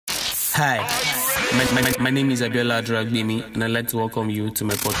Hi, my name is Abiola Dragbemi, and I'd like to welcome you to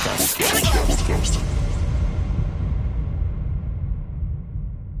my podcast.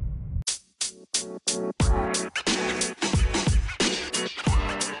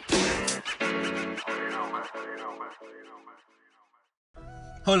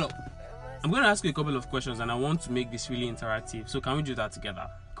 Hold up. I'm going to ask you a couple of questions, and I want to make this really interactive. So can we do that together?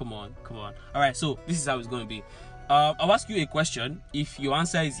 Come on. All right, so this is how it's going to be. I'll ask you a question. If your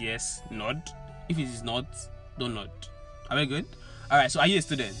answer is yes, nod. If it is not, don't nod. Are we good? All right, so are you a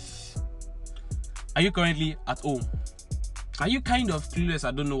student? Are you currently at home? Are you kind of clueless?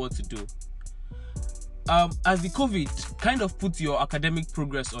 I don't know what to do. Has the COVID kind of put your academic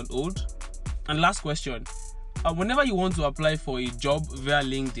progress on hold? And last question. Whenever you want to apply for a job via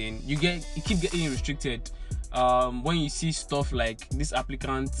LinkedIn, you keep getting restricted. When you see stuff like this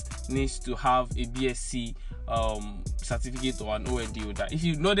applicant needs to have a BSc certificate or an OND or that. If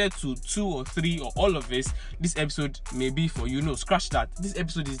you nodded to 2 or 3 or all of this episode may be for you. No, scratch that. This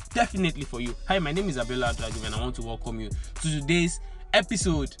episode is definitely for you. Hi, my name is Abiola Dragbemi, and I want to welcome you to today's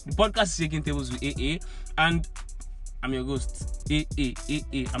episode. The podcast is Shaking Tables with AA, and I'm your ghost.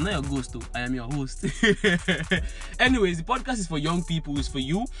 I'm not your ghost though. I am your host. Anyways, the podcast is for young people. It's for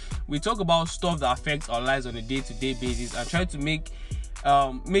you. We talk about stuff that affects our lives on a day-to-day basis and try to make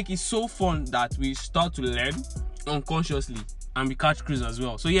it so fun that we start to learn unconsciously and we catch crews as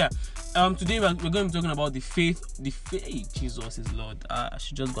well. So yeah, today we're going to be talking about the faith. Jesus is Lord. I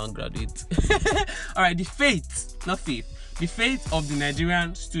should just go and graduate. All right, the faith, not faith. The fate of the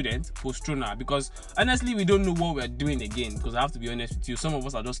Nigerian student post-Rona, because honestly we don't know what we're doing again, because I have to be honest with you, some of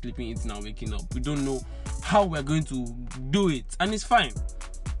us are just sleeping, eating and waking up. We don't know how we're going to do it, and it's fine.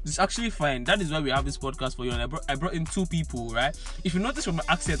 It's actually fine. That is why we have this podcast for you, and I brought in 2 people, right? If you notice from my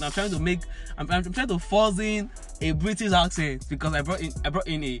accent, I'm trying to force in a British accent, because I brought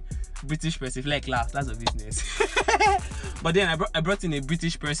in a British person. If you like laugh, that's a business. But then I brought in a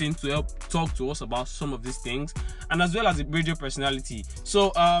British person to help talk to us about some of these things, and as well as a radio personality.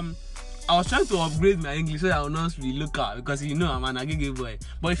 So I was trying to upgrade my English so that I will not be local, because you know I'm an Agege boy.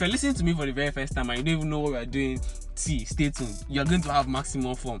 But if you're listening to me for the very first time and you don't even know what we're doing, stay tuned. You're going to have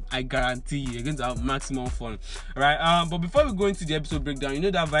maximum fun. I guarantee you're going to have maximum fun. Right? But before we go into the episode breakdown, you know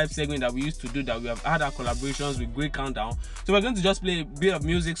that vibe segment that we used to do, that we have had our collaborations with Great Countdown. So we're going to just play a bit of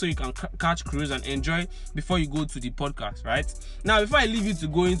music so you can catch cruise and enjoy before you go to the podcast, right? Now, before I leave you to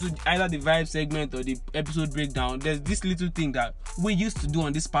go into either the vibe segment or the episode breakdown, there's this little thing that we used to do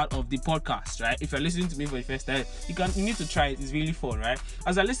on this part of the podcast, right? If you're listening to me for the first time, you need to try it. It's really fun, right?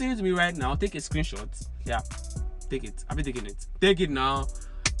 As you're listening to me right now, take a screenshot. Yeah. Take it. I've been taking it. Take it now.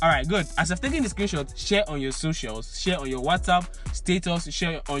 Alright, good. As I've taken the screenshot, share on your socials, share on your WhatsApp status,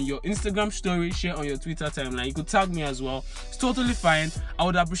 share on your Instagram story, share on your Twitter timeline. You could tag me as well. It's totally fine. I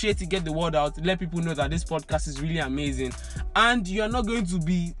would appreciate to get the word out, let people know that this podcast is really amazing. And you're not going to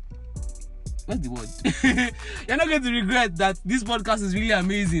be... What's the word? You're not going to regret that this podcast is really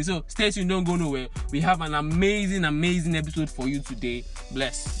amazing. So stay tuned, don't go nowhere. We have an amazing episode for you today.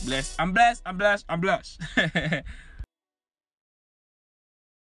 Bless. I'm blessed.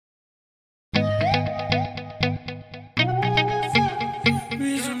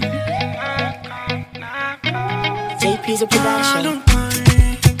 JP's a production.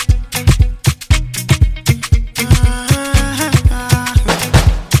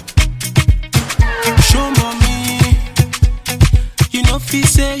 Fi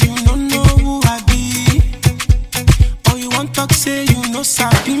say you don't know who I be, or you want talk say you know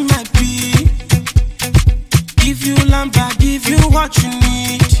sabi my be. Give you lamba, give you what you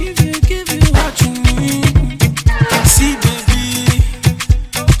need. Give you what you need. See baby,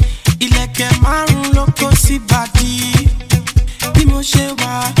 ileke marun loko si body. Bí mo ṣe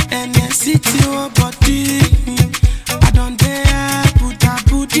wà, NSC ti wo body. I don't dare put that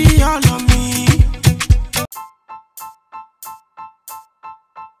booty all on me.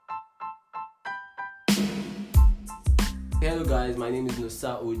 Hello guys, my name is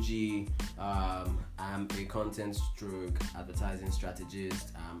Nusa OG. I'm a content stroke advertising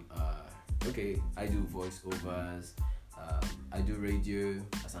strategist. I do voiceovers. I do radio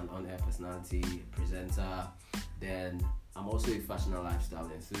as an on-air personality, presenter. Then I'm also a fashion and lifestyle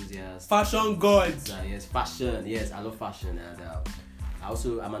enthusiast. Fashion god. Yes, fashion. Yes, I love fashion, and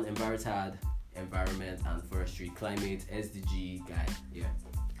I'm an environment and forestry, climate, SDG guy. Yeah.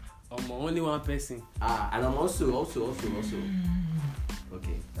 Only one person. And I'm also.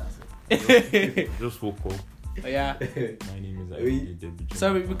 Okay, that's it. Just woke up. Oh, yeah. My name is Ayomide Debi.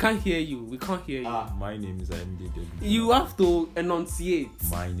 Sorry, we can't hear you. My name is Ayomide Debi. You have to enunciate.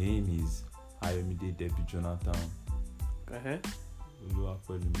 My name is Ayomide Debi Jonathan. Uh-huh.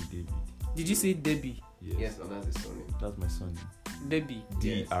 Oluwapelumi David. Did you say Debbie? Yes, no, that's his surname. That's my son. Debbie.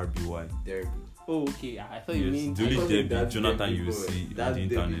 DRBY. Derby. Oh, okay. I thought you mean. The only I call him Debbie, that Jonathan, Debbie you will boy. see That on the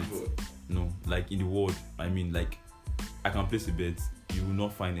Debbie internet. boy. No, like in the world. I mean, like, I can place a bet. You will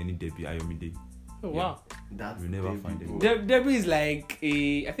not find any Debbie Ayomide. Oh wow. That You never Debbie find it. boy. Debbie is like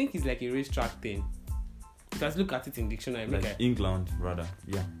a. I think it's like a racetrack thing. Let's look at it in dictionary. Like Okay. England, rather.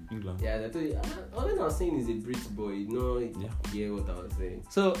 Yeah, England. Yeah, that's all I was saying is a Brit boy. No, Yeah. yeah, what I was saying.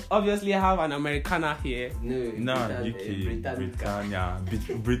 So obviously I have an Americana here. No, Nah, Britannica.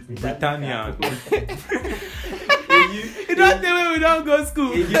 UK, Britannia, Britannia. You don't tell me we don't go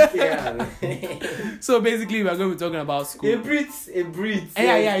school. Yeah. So basically we are going to be talking about school. A Brit.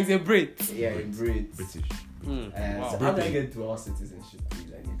 Yeah, he's a Brit. Yeah, a Brit. British. Wow. So how do I get dual citizenship,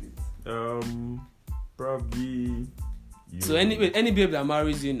 please? I need it. Probably. So any babe that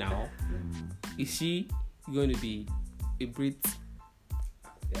marries you now, is she going to be a Brit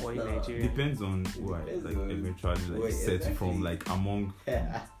or in No. Nigeria? Depends on who I Depends like on- eventually like Wait, settle exactly. from, like among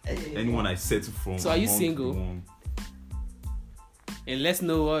anyone I settle from. So are you among single? the one- And let's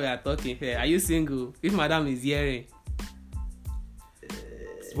know what we are talking here. Are you single? If madam is hearing.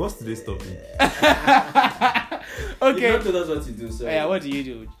 What's today's topic? You Okay. don't tell us what you do, so Yeah, what do you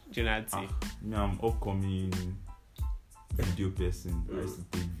do, Jonathan? Me, I'm upcoming video person. I used to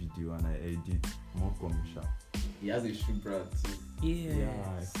take video and I edit. I'm upcoming sharp. he has a shoe brand too. Yeah.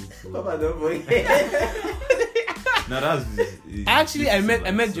 I think so. Papa, don't forget. Now that's Actually, I met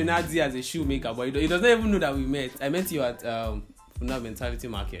Jonathan Jonathan as a shoemaker, but he doesn't even know that we met. I met you at Funab Mentality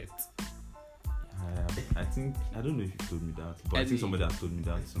Market. I think I don't know if you told me that, but I Eddie. think somebody has told me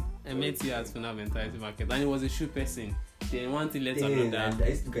that too. I met you at Funab Mentality Market, and he was a shoe person. Then one thing led to And another. I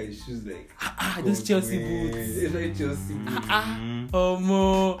used to look at his shoes like Those Chelsea man, boots. It's like Chelsea boots. Oh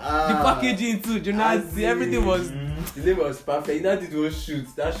mo, the Ah. packaging too, I Jonathan. see. Everything was The name was perfect. He now did one shoot.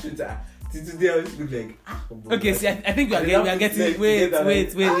 That shoot, till today I used to look like. okay. See, I think we are getting.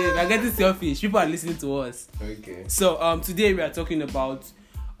 Wait. We are getting selfish. People are listening to us. Okay. So today we are talking about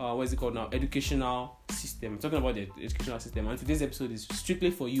what is it called now? Educational system. We're talking about the educational system, and today's episode is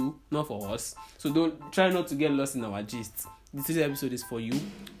strictly for you, not for us. So don't try not to get lost in our gist. Today's episode is for you,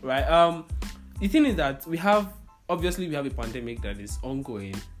 right? The thing is that we have a pandemic that is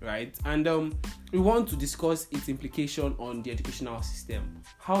ongoing, right? And we want to discuss its implication on the educational system.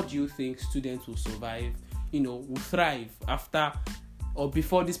 How do you think students will survive? Will thrive after or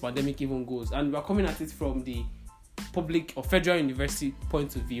before this pandemic even goes? And we're coming at it from the public or federal university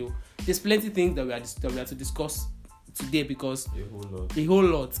point of view. There's plenty of things that we are to discuss today because a whole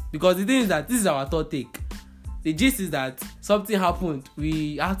lot. Because the thing is that this is our third take. The gist is that something happened.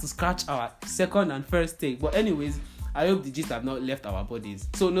 We had to scratch our second and first take. But anyways, I hope the gist have not left our bodies.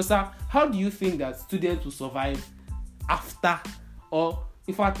 So Nosa, how do you think that students will survive after, or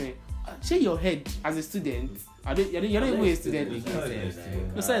in fact, share your head as a student? You're not even a student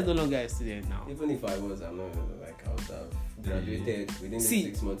again. Nosa is no longer a student now. Even if I was, I'm not like I would have graduated within the See,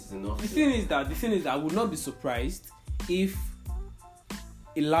 6 months is enough. The thing is that I would not be surprised if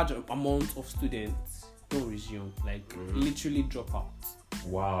a large amount of students don't resume, like literally drop out.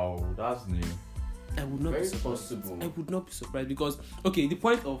 Wow, that's new. I would not Very be surprised. possible. I would not be surprised because the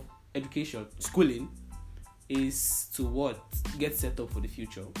point of education, schooling, is to get set up for the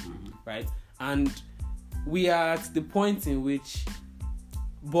future, right? And we are at the point in which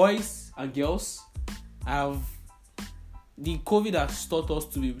boys and girls the COVID has taught us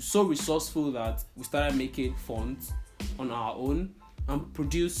to be so resourceful that we started making funds on our own and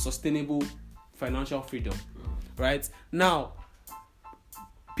produce sustainable financial freedom, right? Now,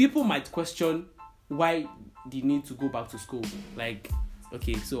 people might question why the need to go back to school. Like,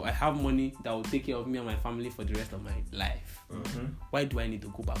 okay, so I have money that will take care of me and my family for the rest of my life. Why do I need to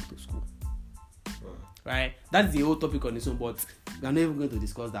go back to school? Right? That's the whole topic on its own, but we're not even going to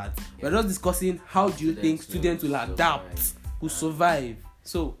discuss that. We're just discussing how do you think students will adapt, will survive.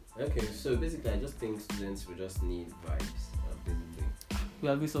 So, Okay, so basically, I just think students will just need vibes, basically. we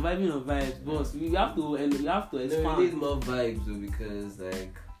have been surviving on vibes, boss. We have to No, expand. we need more vibes though, because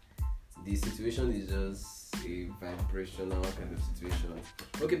like the situation is just a vibrational kind of situation.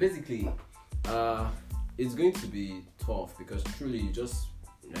 Okay, basically, it's going to be tough because truly you just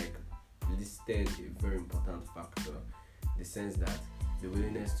like listed a very important factor, the sense that the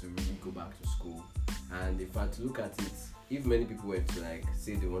willingness to really go back to school. And if I to look at it, if many people were to like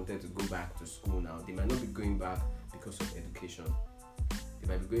say they wanted to go back to school now, they might not be going back because of education. They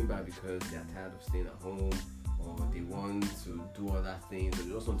might be going back because they are tired of staying at home, or they want to do other things, or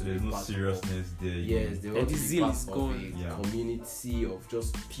they just want to There's be no part seriousness there. Yes, they want the to be zeal part is of gone. a Yeah. community of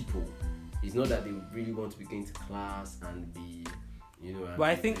just people. It's not that they really want to be going to class and be you know. But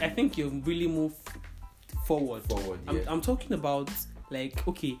I think you've really moved forward. Yeah. I'm talking about, like,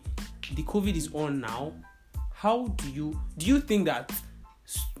 okay, the COVID is on now. How do you think that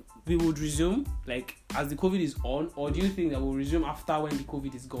we would resume, like, as the COVID is on, or do you think that we'll resume after when the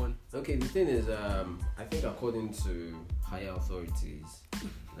COVID is gone? Okay, the thing is, I think according to higher authorities,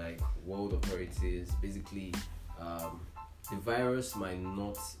 like world authorities, basically, the virus might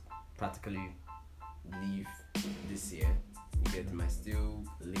not practically leave this year. It might still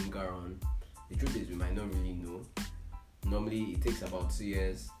linger on. The truth is, we might not really know. Normally, it takes about 2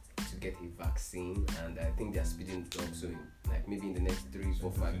 years to get a vaccine, and I think they're speeding it up. So, like maybe in the next 3,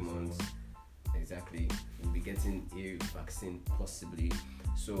 4, 5 months, exactly, we'll be getting a vaccine possibly.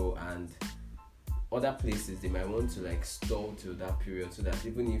 So, and other places, they might want to like stall till that period, so that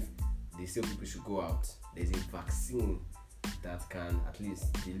even if they say people should go out, there's a vaccine that can, at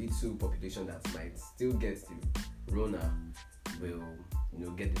least the little population that might still get the Rona will,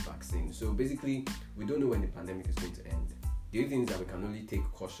 get the vaccine. So basically, we don't know when the pandemic is going to end. The only thing is that we can only take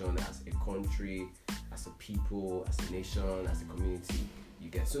caution as a country, as a people, as a nation, as a community. You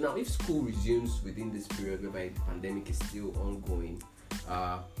get. So now, if school resumes within this period whereby the pandemic is still ongoing,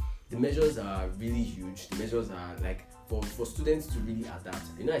 the measures are really huge. The measures are like for students to really adapt.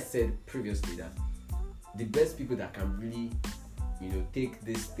 I said previously that the best people that can really, take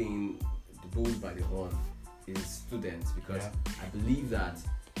this thing, the bull by the horn, is students, because I believe that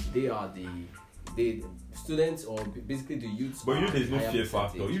they are the students, or basically the youth. But there's no fear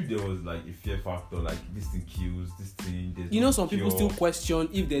factor. If there was like a fear factor, like this thing kills, this thing, there's some cure. people still question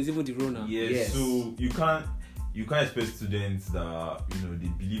if there's even the Rona. Yes. So you can't expect students that they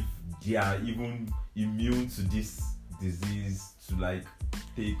believe they are even immune to this disease to like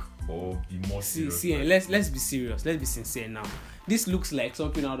take or be more serious. See, let's be serious. Let's be sincere now. This looks like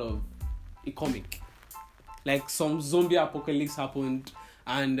something out of a comic. Like some zombie apocalypse happened,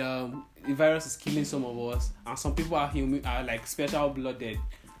 and the virus is killing some of us, and some people are like special blooded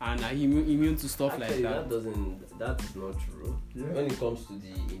and are immune to stuff. Actually, like that. That is not true. Yeah. When it comes to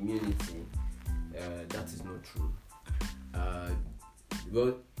the immunity, that is not true.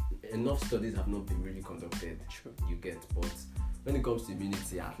 Well, enough studies have not been really conducted. True. You get, but when it comes to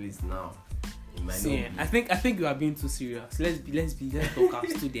immunity, at least now, it might See, not be. I think you are being too serious. Let's talk our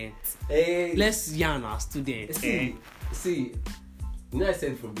students. Let's yarn our students. See, I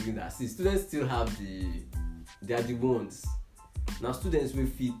said from the beginning that students still have they are the ones. Now students will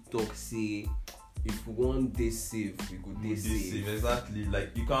fit talk say, if we want this safe, we go this safe. Exactly.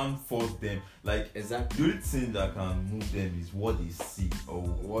 Like you can't force them. Like exactly. The only thing that can move them is what they see or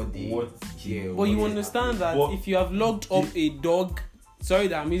what hear. But you understand that if you have locked up a dog, sorry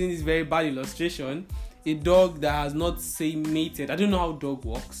that I'm using this very bad illustration, a dog that has not mated. I don't know how dog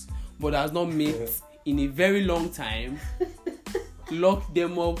works, but has not mated in a very long time. Lock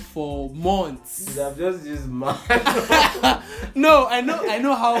them up for months. I've just used mine. No, I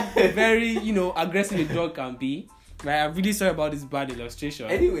know how very aggressive a dog can be. Right? I'm really sorry about this bad illustration.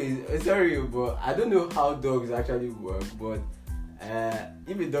 Anyways, sorry, but I don't know how dogs actually work. But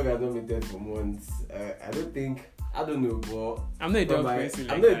if a dog has not mated for months, I don't know. But I'm not a dog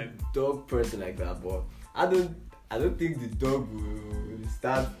person. I'm not a dog person like that. But I don't think the dog will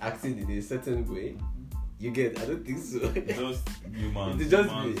start acting in a certain way. You get? I don't think so. Just humans.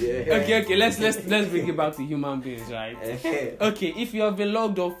 Okay. Let's bring it back to human beings, right? Okay. If you have been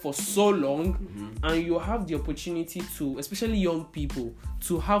locked up for so long, and you have the opportunity to, especially young people,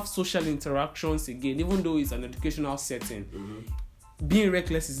 to have social interactions again, even though it's an educational setting, being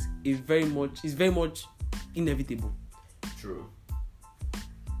reckless is very much inevitable. True.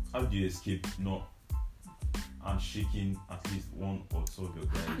 How do you escape not handshaking at least one or two of your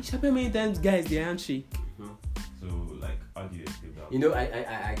guys? It happened many times, guys. They handshake. So, like, how do you escape that?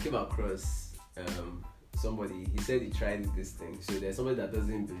 I came across somebody. He said he tried this thing. So there's somebody that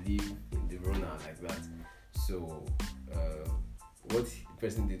doesn't believe in the Rona like that. So what the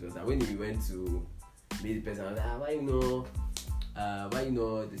person did was that when he went to meet the person, I was like, why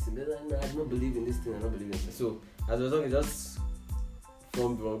this thing? I don't believe in this thing. I don't believe in this thing. So as a result, he just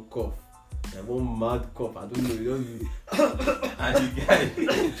formed one cough. Like one mad cough, I don't know. And you guys,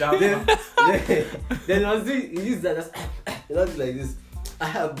 then I was doing, he used that, just like this.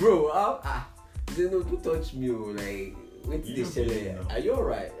 Bro, he said, no, don't touch me, like, wait till they share. Are you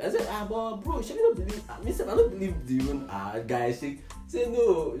alright? I said, but bro, should we not believe? I don't believe the one guy shake. Say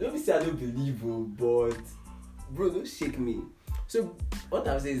no, don't be say I don't believe, but bro, don't shake me. So what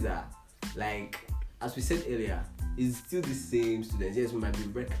I'm saying is that, like, as we said earlier, it's still the same students. Yes, we might be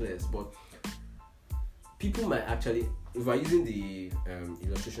reckless, but people might actually if we're using the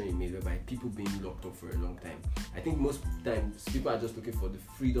illustration you made whereby people being locked up for a long time, I think most times people are just looking for the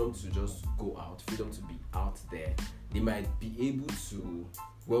freedom to just go out, freedom to be out there. They might be able to,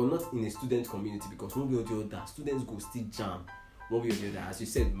 well, not in a student community, because one way or the other, students go still jam. One way or the other, as you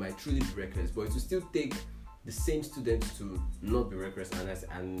said, it might truly be reckless, but it will still take the same students to not be reckless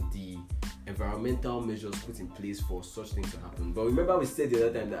and the environmental measures put in place for such things to happen. But remember we said the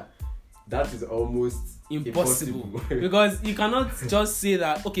other time that is almost impossible. Because you cannot just say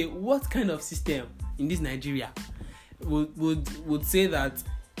that, okay, what kind of system in this Nigeria would say that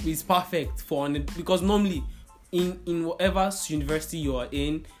is perfect for, because normally in whatever university you are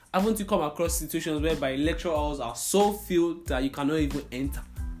in, haven't you come across situations whereby lecture halls are so filled that you cannot even enter?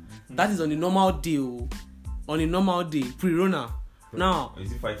 That is on a normal day. On a normal day, pre-Rona. Now,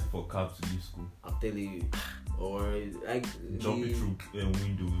 is he fighting for cabs to leave school? I'm telling you, or like jumping through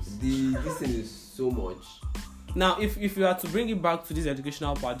windows. This thing is so much. Now, if you are to bring it back to this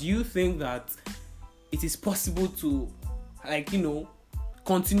educational part, do you think that it is possible to, like,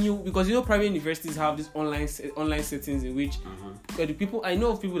 continue? Because private universities have these online settings in which the people, I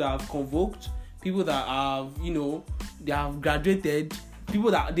know of people that have convoked, people that have they have graduated,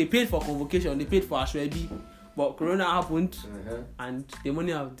 people that they paid for convocation, they paid for Ashwebi. But Corona happened and the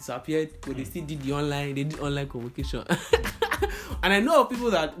money have disappeared, but they still did online convocation. And I know of people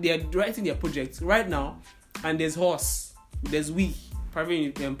that they are writing their projects right now, and there's HOS, there's we,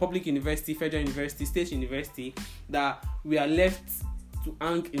 private public university, federal university, state university, that we are left to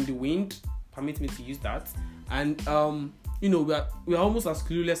hang in the wind, permit me to use that, and we are almost as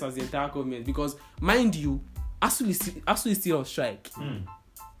clueless as the entire government, because mind you, ASUU is still on strike.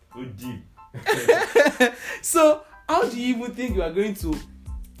 Oh deep. So how do you even think you are going to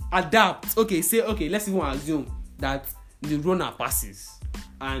adapt? Let's even assume that the Rona passes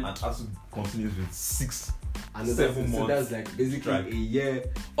and ASUU continues with 7 months. So that's like basically strike. A year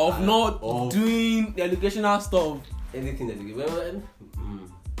of not doing the educational stuff. Anything that you give.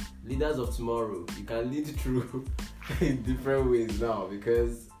 Leaders of tomorrow, you can lead through in different ways now,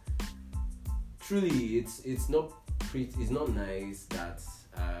 because truly it's not nice that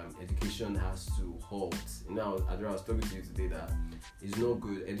education has to halt. Adra, I was talking to you today that it's not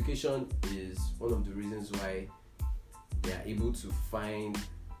good. Education is one of the reasons why they are able to find,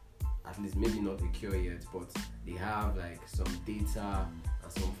 at least maybe not a cure yet, but they have like some data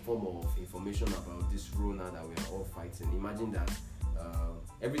and some form of information about this Rona that we are all fighting. Imagine that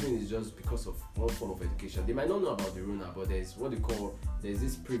everything is just because of one form of education. They might not know about the Rona, but there's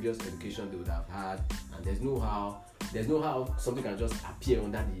this previous education they would have had, and there's no how something can just appear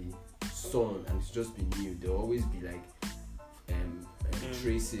under the sun and it's just be new. There'll always be like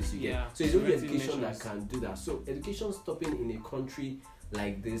traces you get. So it's only education that can do that. So education stopping in a country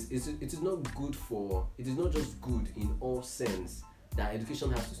like this it is not just good in all sense that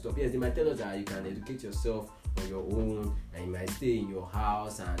education has to stop. Yes, they might tell us that you can educate yourself on your own and you might stay in your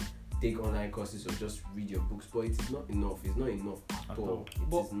house and take online courses or just read your books, but it is not enough. It's not enough at all.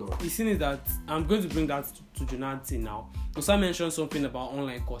 It is not. The thing is that I'm going to bring that to Jonathan now. Osa mentioned something about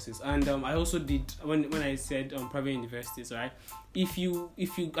online courses, and I also did when I said private universities, right? If you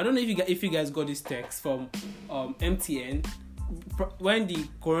I don't know if you guys got this text from MTN. When the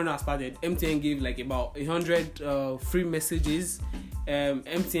corona started, MTN gave like about 100 free messages.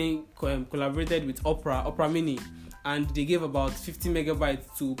 MTN collaborated with Opera Mini, and they gave about 50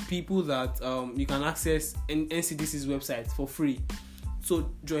 megabytes to people that you can access NCDC's website for free.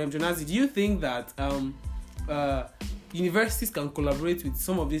 So, Jonazi, do you think that universities can collaborate with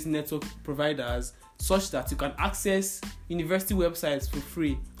some of these network providers such that you can access university websites for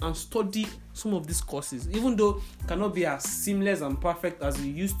free and study some of these courses, even though it cannot be as seamless and perfect as it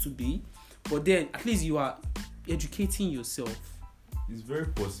used to be, but then at least you are educating yourself? It's very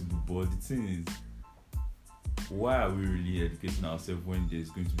possible, but the thing is, why are we really educating ourselves when there's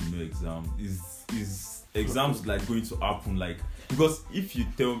going to be no exam? Is exams like going to happen? Like, because if you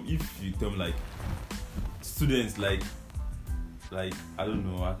tell me like students like I don't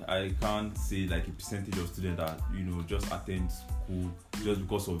know, I can't say like a percentage of students that just attend school just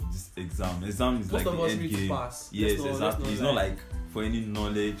because of this exam. Exam is most like the end game. Pass. Yes, exactly. It's not like for any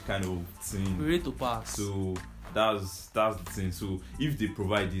knowledge kind of thing. We ready to pass. So that's the thing. So if they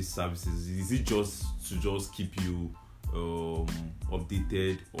provide these services, is it just to keep you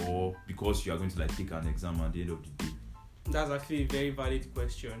updated, or because you are going to like take an exam at the end of the day? That's actually a very valid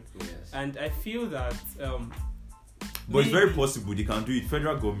question. Yes. And I feel that but it's very possible they can do it.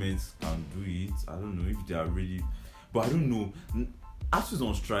 Federal governments can do it. I don't know if they are really, but I don't know. ASUU is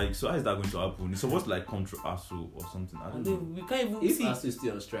on strike, so how is that going to happen? It's supposed to like control ASUU or something. I don't know. We can't even If see. ASUU is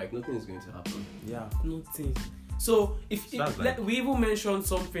still on strike, nothing is going to happen. Yeah. Nothing. So So that's like- we even mentioned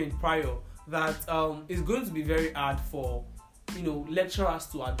something prior that it's going to be very hard for lecturers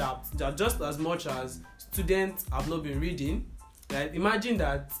to adapt. That just as much as students have not been reading, right? Imagine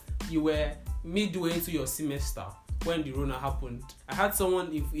that you were midway into your semester when the Rona happened. I had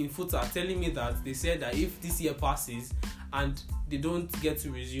someone in FUTA telling me that they said that if this year passes and they don't get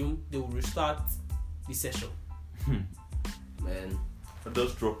to resume, they will restart the session. Man, I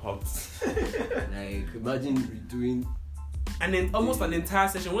just drop out. like imagine redoing. And then almost an entire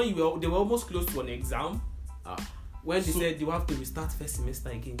session when they were almost close to an exam. Ah. When they So- said they will have to restart first semester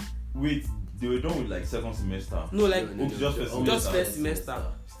again. Wait, they were done with like second semester. No, like No, just first just semester. first semester.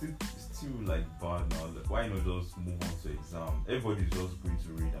 Still like bad now. Like, why not just move on to exam? Everybody's just going to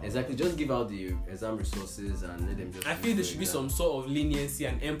read. Exactly. Just give out the exam resources and let them just. I feel there should be some sort of leniency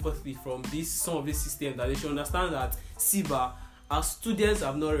and empathy from some of this system, that they should understand that SIBA, as students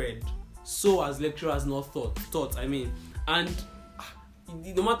have not read, so as lecturers not taught. I mean, and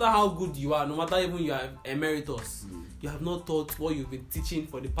no matter how good you are, no matter even you are emeritus, you have not taught what you've been teaching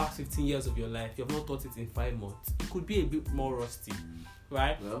for the past 15 years of your life. You have not taught it in 5 months. It could be a bit more rusty,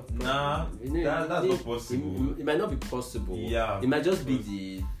 right? Well, Nah, that's not possible. It might not be possible. Yeah, It might just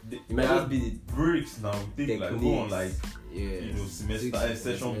be It might just be the breaks now. We take like go on like yes. semester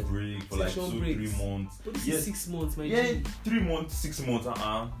session break for like Session 2-3 breaks. months. But this Yes. is 6 months, my Yeah, G. 3 months, 6 months.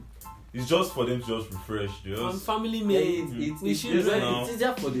 It's just for them to just refresh. And Just family Yeah, made. it's now.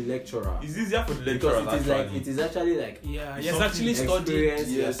 easier for the lecturer. it's easier for the lecturers Because it is actually. it is actually like Yeah, It's he has something actually studied. experience.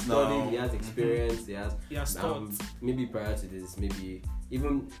 He has Yes, studied. now. He has experience. He has He has taught. maybe prior to this, maybe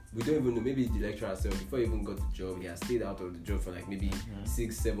even we don't even know. Maybe the lecturer itself, before he even got the job, he has stayed out of the job for like maybe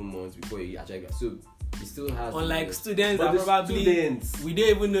 6-7 months before he actually got. So he still has. Unlike students But that the probably students, we don't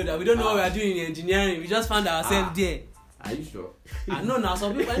even know that. We don't know what we are doing in engineering. We just found ourselves there. are you sure? I know now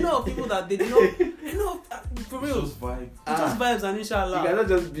some people. I know of people that they did not. I know for It's real. just vibe. It's just vibes and You inshallah. cannot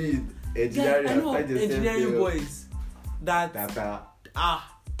just be engineering. Yeah, I and know find yourself engineering there. boys that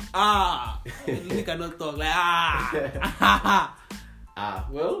they cannot talk like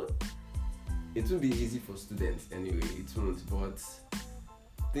Well, it won't be easy for students anyway. It won't, but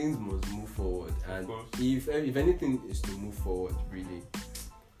things must move forward. And course. if anything is to move forward, really,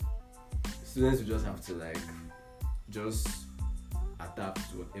 students will just have to just adapt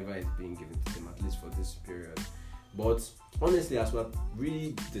to whatever is being given to them, at least for this period. But honestly, as we're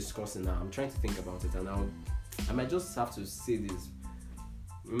really discussing now, I'm trying to think about it, and I might just have to say this: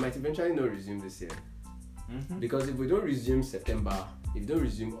 we might eventually not resume this year. Because if we don't resume September, if we don't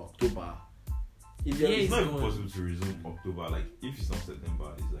resume October, if Yeah, you're It's not going. even possible to resume October. Like if it's not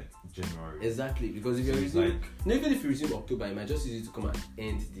September, it's like January. exactly, because if So you're it's resuming, like no, even if you resume October, it might just use it to come and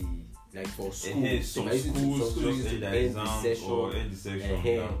end for school. some might use it to- schools some schools use just it end to the exams session. or end the section.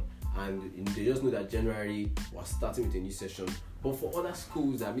 Eh-heh. And they just know that January was starting with a new session. But for other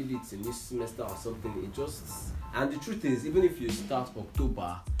schools that maybe it's a new semester or something, it just, and the truth is, even if you start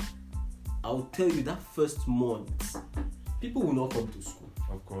October, I'll tell you that first month, people will not come to school.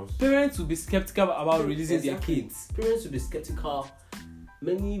 Of course. parents will be skeptical about releasing their Exactly. kids. Parents will be skeptical.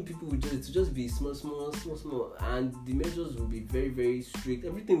 Many people will just be small, and the measures will be very, very strict.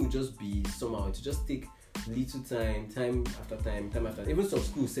 Everything will just be somehow. It will just take little time after time. Even some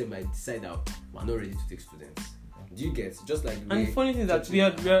schools say might decide that we're not ready to take students. Do you get just like? And the funny thing is that we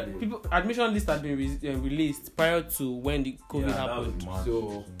had people admission list had been released prior to when the COVID Yeah, that was happened.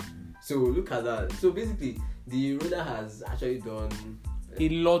 March. So look at that. So basically, the Rona has actually done A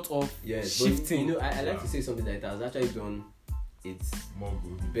lot of yes, shifting. But, I like Yeah. to say something that it has actually done its More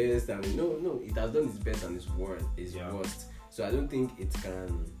good. best and no, it has done its best and its Yeah. worst. So I don't think it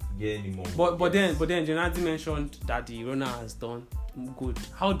can. Get any more. But Yes. then Jonathan mentioned that the Rona has done good.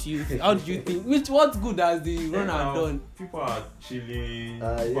 How do you think? What good has the Rona Now, done? people are chilling. People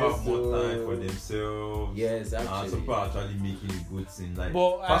yes, have more so- time for themselves. Yes, And actually. some people are actually making a good thing. Like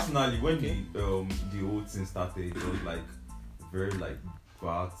But, personally, when okay. the whole thing started, it was like very like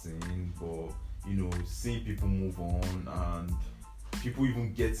bad thing. But seeing people move on and people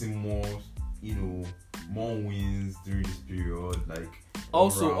even getting more wins during this period, like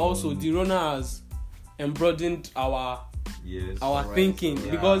Also, around- the Rona has embroadened our yes, Right, thinking so,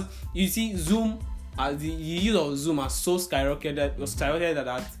 yeah. because you see Zoom. The use of Zoom has so skyrocketed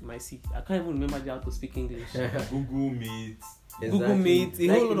that my seat. I can't even remember how to speak English. Google Meet. Google Meet, a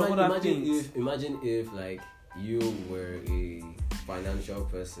whole lot of other things. Imagine if like you were a financial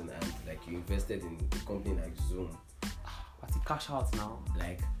person and like you invested in a company like Zoom, But the cash out now.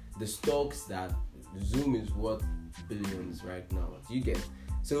 like the stocks that Zoom is worth billions right now. Do you get?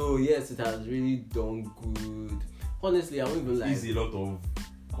 So yes, it has really done good. Honestly, I won't even lie. Easy, a lot of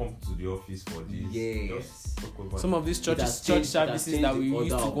come to the office for this. Yes. Just talk about Some it. of these It church has changed services that the we used order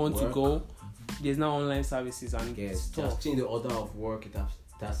to of want to work. go, there's now online services and Yes, it has stuff. changed the order of work. It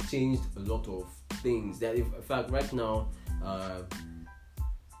has changed a lot of things. That in fact, right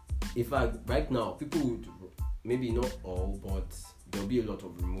now, people would, maybe not all, but there'll be a lot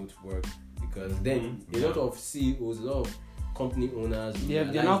of remote work because then a lot of CEOs, a lot of company owners, They're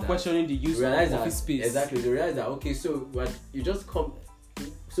realize now that- questioning the use of realize office that, space. Exactly, they realize that okay, so what you just come.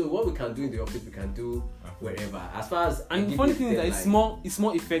 So what we can do in the office, we can do wherever. As far as And the funny thing is that it's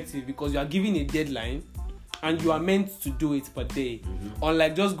more effective because you are given a deadline and you are meant to do it per day.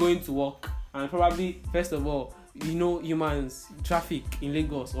 Unlike just going to work and probably, first of all, humans, traffic in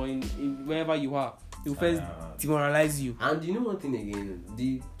Lagos or in wherever you are, it will first demoralize you. And you know one thing again,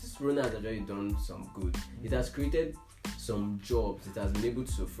 this Rona has actually done some good. It has created some jobs. It has been able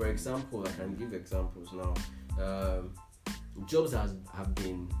to, for example, I can give examples now. Jobs have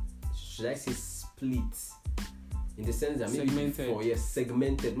been, should I say, split in the sense that maybe Segmented.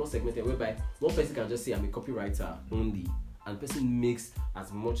 segmented, more segmented, whereby one person can just say I'm a copywriter only, and the person makes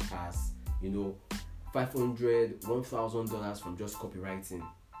as much as $500, $1,000 from just copywriting.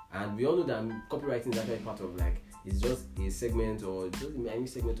 And we all know that copywriting is actually part of it's just a segment or just any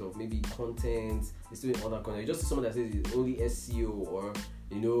segment of maybe content. It's doing other content. You just see someone that says it's only SEO or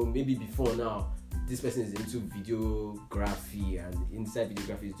maybe before now this person is into videography and inside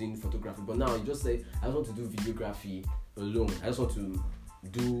videography is doing photography. But now you just say I just want to do videography alone. I just want to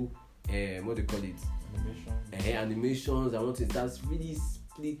do what do you call it? Animations. I want to. That's really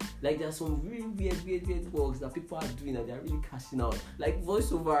split. Like there are some really weird works that people are doing and they are really cashing out. Like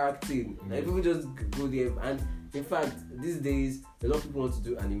voiceover acting. Like people just go there and. In fact, these days, a lot of people want to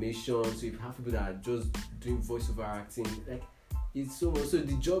do animation. So if you have people that are just doing voiceover acting, it's so much. So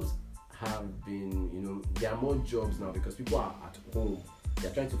the jobs have been, there are more jobs now because people are at home.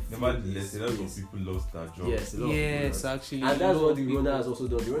 They're trying to. Nevertheless, a lot of people lost their job. Yes, a lot of people lost. Actually. And that's what the Rona has also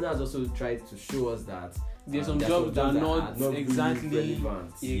done. The Rona has also tried to show us that there's some jobs that are not exactly really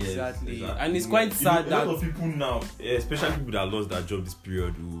relevant. Exactly. And it's quite sad a lot of people now, especially people that lost their job this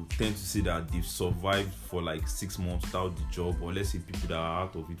period, will tend to say that they've survived for 6 months without the job, or let's say people that are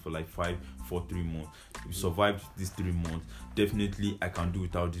out of it for 3 months. If you survived these 3 months, definitely I can do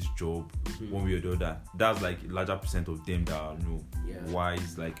without this job one way or the other. That's a larger percent of them that why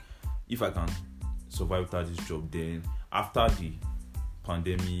it's if I can survive without this job, then after the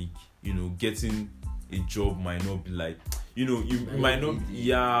pandemic, getting a job might not be it might not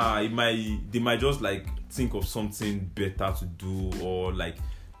they might just think of something better to do or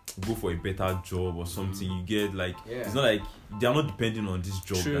go for a better job or something. You get it's not they are not depending on this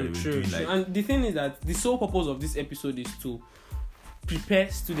job that they were doing. And the thing is that the sole purpose of this episode is to prepare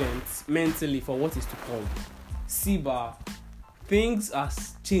students mentally for what is to come. Siba, things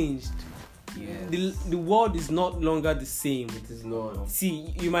has changed. Yes. The world is not longer the same. It is not.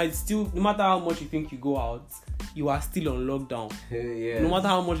 See, you might still, no matter how much you think you go out, you are still on lockdown. Yes. No matter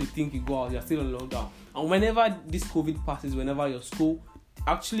how much you think you go out, you are still on lockdown. And whenever this COVID passes, whenever your school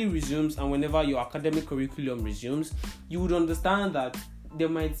actually resumes and whenever your academic curriculum resumes, you would understand that there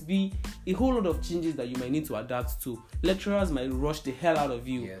might be a whole lot of changes that you might need to adapt to. Lecturers might rush the hell out of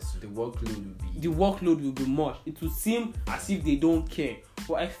you. Yes, the workload will be much. It will seem as if they don't care.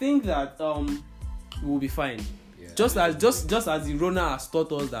 But I think that we will be fine. Yeah. Just as the Rona has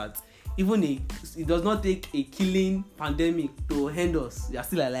taught us that even it does not take a killing pandemic to end us. We are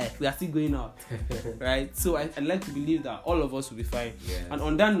still alive. We are still going out. Right? So I'd like to believe that all of us will be fine. Yes. And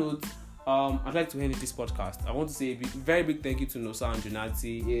on that note, I'd like to end this podcast. I want to say a very big thank you to Nosa and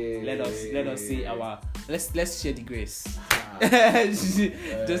Jonati. Yeah. Let us say let's share the grace.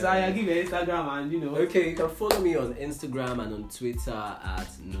 Just I give your Instagram and Okay, you can follow me on Instagram and on Twitter at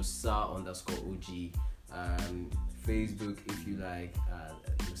Nosa_OG. Facebook if you like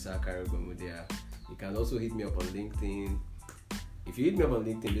Nosa Karigomudia. You can also hit me up on LinkedIn. If you hit me up on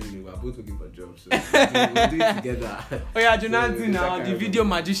LinkedIn, basically we're both looking for jobs, so we'll do it together. Oh yeah, Jonati now, the video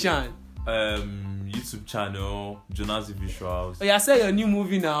magician. YouTube channel, Jonazi Visuals. Oh yeah, say your new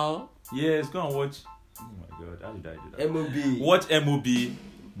movie now. Yes, go and watch. Oh my god, how did I do that? MOB. Watch MOB.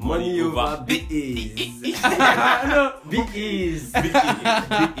 Money over BEs. No. BEs.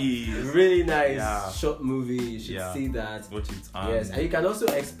 BEs. Really nice Yeah. movie. You should see that. Watch it. Yes, and you can also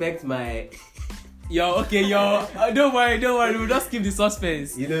expect my. Don't worry, we'll just keep the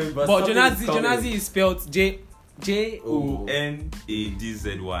suspense. But Jonazi is spelled Jonadzy.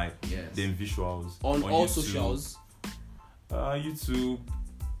 Yes. Then visuals On all YouTube, socials. YouTube,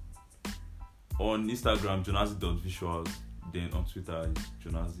 on Instagram, Jonazi.visuals. Then on Twitter, it's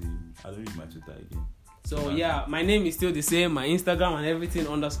Jonazi. I don't use my Twitter again. So yeah, my name is still the same. My Instagram and everything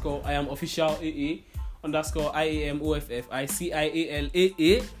 _ I am official AA _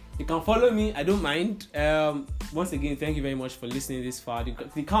 IAMOFFICIALAA. You can follow me. I don't mind. Once again, thank you very much for listening this far.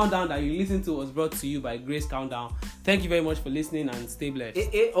 The countdown that you listened to was brought to you by Grace Countdown. Thank you very much for listening and stay blessed.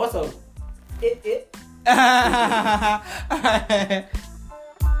 What's up?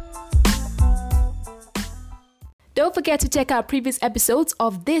 Don't forget to check out previous episodes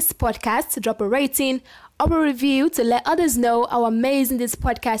of this podcast, drop a rating or a review to let others know how amazing this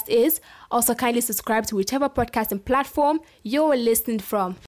podcast is. Also, kindly subscribe to whichever podcasting platform you're listening from.